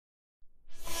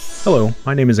Hello,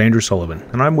 my name is Andrew Sullivan,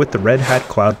 and I'm with the Red Hat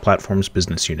Cloud Platforms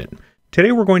Business Unit.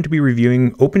 Today we're going to be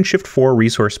reviewing OpenShift 4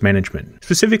 resource management,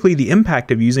 specifically the impact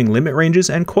of using limit ranges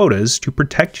and quotas to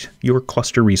protect your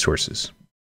cluster resources.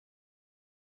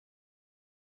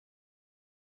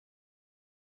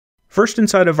 First,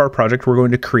 inside of our project, we're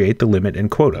going to create the limit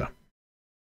and quota.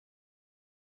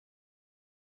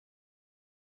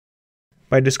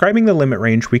 By describing the limit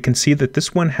range, we can see that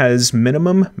this one has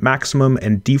minimum, maximum,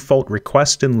 and default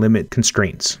request and limit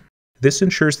constraints. This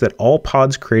ensures that all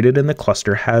pods created in the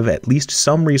cluster have at least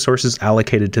some resources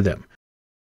allocated to them.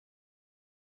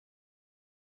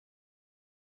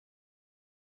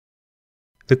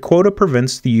 The quota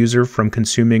prevents the user from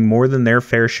consuming more than their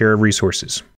fair share of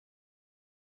resources.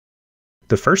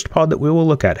 The first pod that we will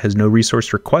look at has no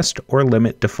resource request or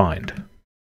limit defined.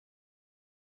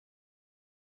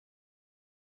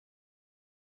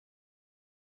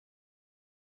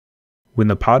 When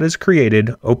the pod is created,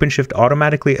 OpenShift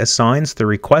automatically assigns the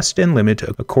request and limit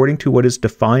according to what is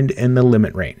defined in the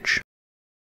limit range.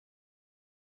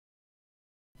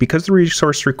 Because the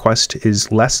resource request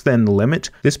is less than the limit,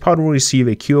 this pod will receive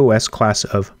a QoS class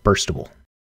of burstable.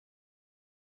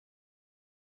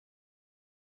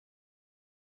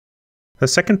 The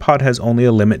second pod has only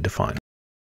a limit defined.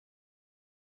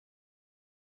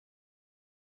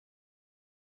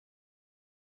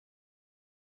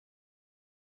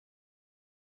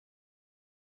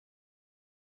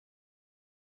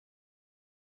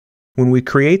 When we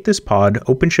create this pod,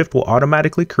 OpenShift will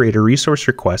automatically create a resource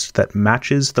request that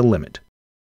matches the limit.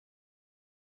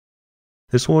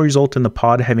 This will result in the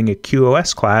pod having a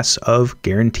QoS class of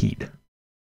guaranteed.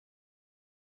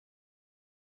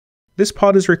 This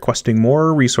pod is requesting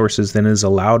more resources than is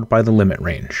allowed by the limit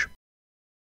range.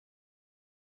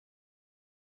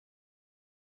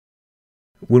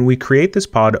 When we create this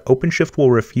pod, OpenShift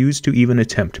will refuse to even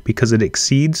attempt because it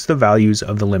exceeds the values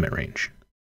of the limit range.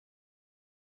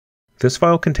 This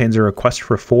file contains a request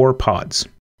for 4 pods,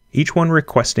 each one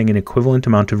requesting an equivalent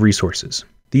amount of resources.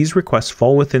 These requests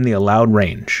fall within the allowed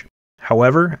range.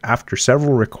 However, after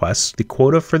several requests, the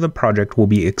quota for the project will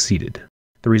be exceeded.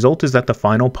 The result is that the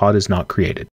final pod is not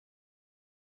created.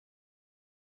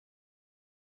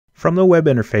 From the web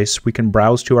interface, we can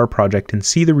browse to our project and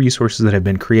see the resources that have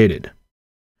been created.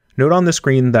 Note on the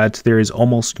screen that there is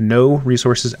almost no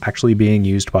resources actually being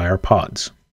used by our pods.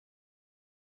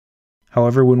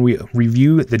 However, when we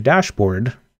review the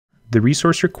dashboard, the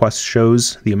resource request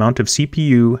shows the amount of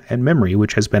CPU and memory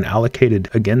which has been allocated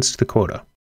against the quota.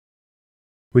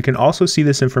 We can also see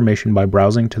this information by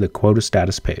browsing to the quota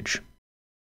status page.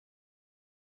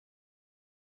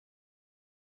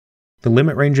 The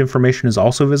limit range information is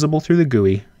also visible through the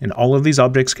GUI, and all of these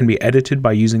objects can be edited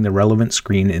by using the relevant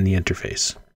screen in the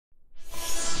interface.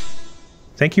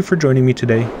 Thank you for joining me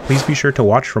today. Please be sure to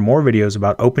watch for more videos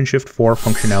about OpenShift 4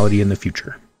 functionality in the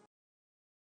future.